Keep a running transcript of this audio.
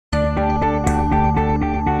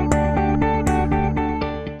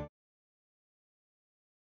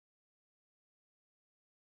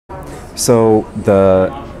So the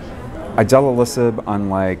Idelalisib,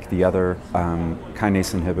 unlike the other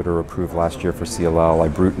kinase inhibitor approved last year for CLL,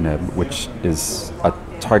 ibrutinib, which is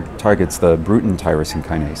targets the Bruton tyrosine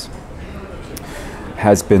kinase,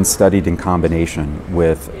 has been studied in combination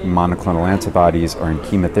with monoclonal antibodies or in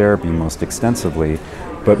chemotherapy most extensively.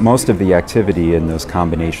 But most of the activity in those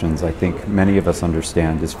combinations, I think many of us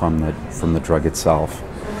understand, is from the drug itself.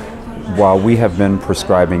 While we have been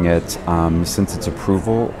prescribing it since its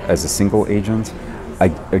approval as a single agent, I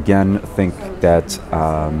again think that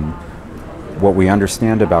what we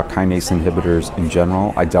understand about kinase inhibitors in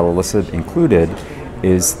general, Idelalisib included,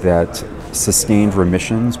 is that sustained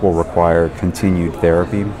remissions will require continued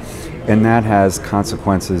therapy, and that has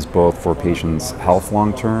consequences both for patients' health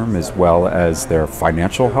long-term as well as their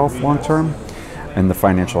financial health long-term and the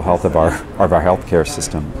financial health of our healthcare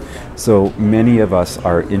system. So many of us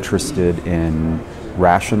are interested in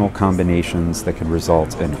rational combinations that can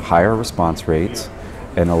result in higher response rates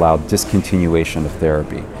and allow discontinuation of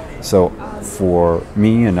therapy. So for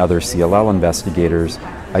me and other CLL investigators,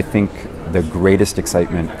 I think the greatest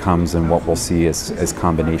excitement comes in what we'll see as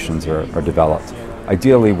combinations are developed,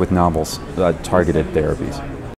 ideally with novel targeted therapies.